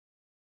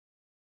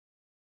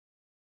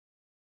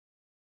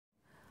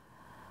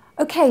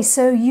Okay,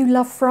 so you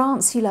love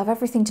France, you love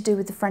everything to do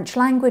with the French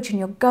language, and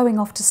you're going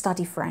off to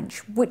study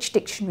French. Which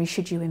dictionary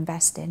should you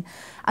invest in?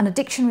 And a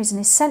dictionary is an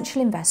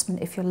essential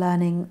investment if you're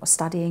learning or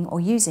studying or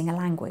using a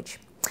language.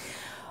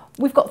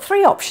 We've got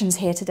three options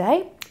here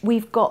today.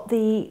 We've got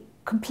the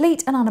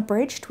complete and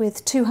unabridged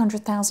with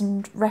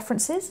 200,000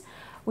 references.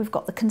 We've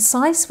got the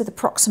concise with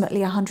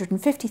approximately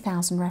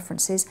 150,000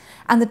 references,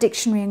 and the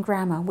dictionary and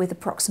grammar with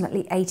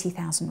approximately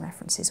 80,000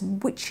 references.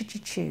 And which should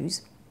you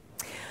choose?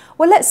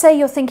 Well, let's say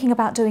you're thinking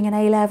about doing an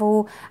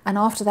A-level, and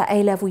after that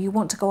A-level you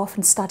want to go off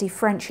and study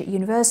French at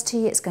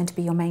university. It's going to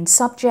be your main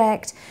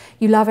subject.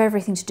 You love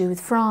everything to do with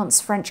France,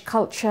 French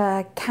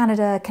culture,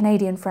 Canada,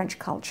 Canadian French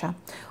culture,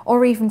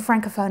 or even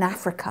Francophone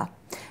Africa.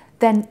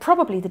 Then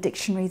probably the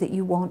dictionary that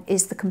you want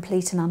is the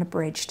complete and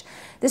unabridged.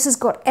 This has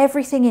got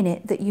everything in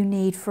it that you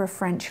need for a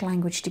French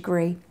language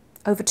degree.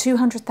 Over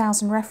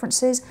 200,000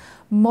 references,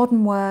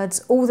 modern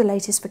words, all the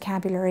latest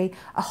vocabulary,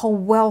 a whole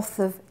wealth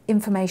of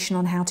information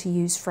on how to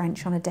use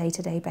French on a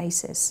day-to-day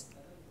basis.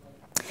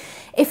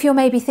 If you're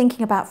maybe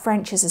thinking about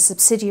French as a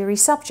subsidiary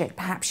subject,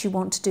 perhaps you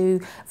want to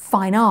do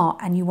fine art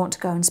and you want to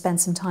go and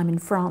spend some time in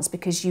France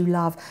because you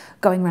love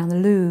going around the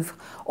Louvre,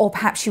 or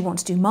perhaps you want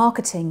to do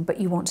marketing but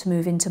you want to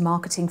move into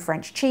marketing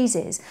French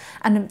cheeses,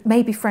 and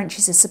maybe French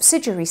is a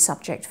subsidiary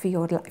subject for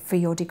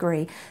your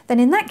degree, then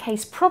in that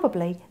case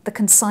probably the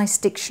concise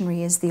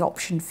dictionary is the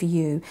option for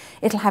you.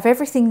 It'll have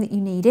everything that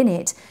you need in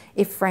it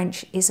if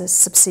French is a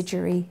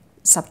subsidiary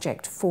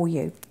subject for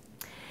you.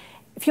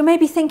 If you're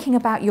maybe thinking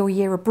about your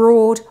year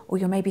abroad, or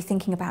you're maybe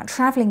thinking about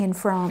travelling in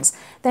France,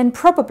 then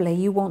probably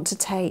you want to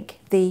take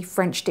the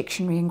French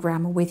dictionary and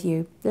grammar with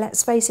you.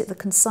 Let's face it, the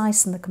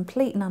concise and the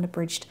complete and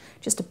unabridged,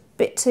 just a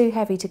bit too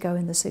heavy to go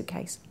in the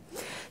suitcase.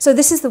 So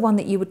this is the one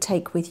that you would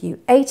take with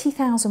you.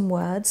 80,000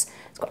 words.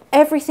 It's got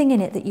everything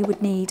in it that you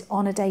would need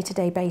on a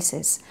day-to-day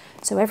basis.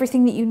 So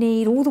everything that you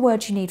need, all the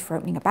words you need for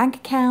opening a bank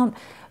account,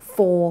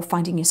 for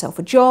finding yourself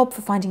a job,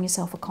 for finding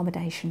yourself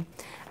accommodation,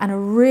 and a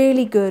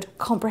really good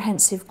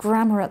comprehensive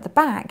grammar at the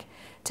back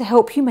to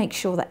help you make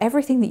sure that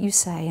everything that you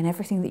say and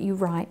everything that you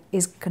write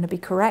is going to be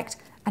correct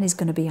and is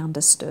going to be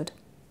understood.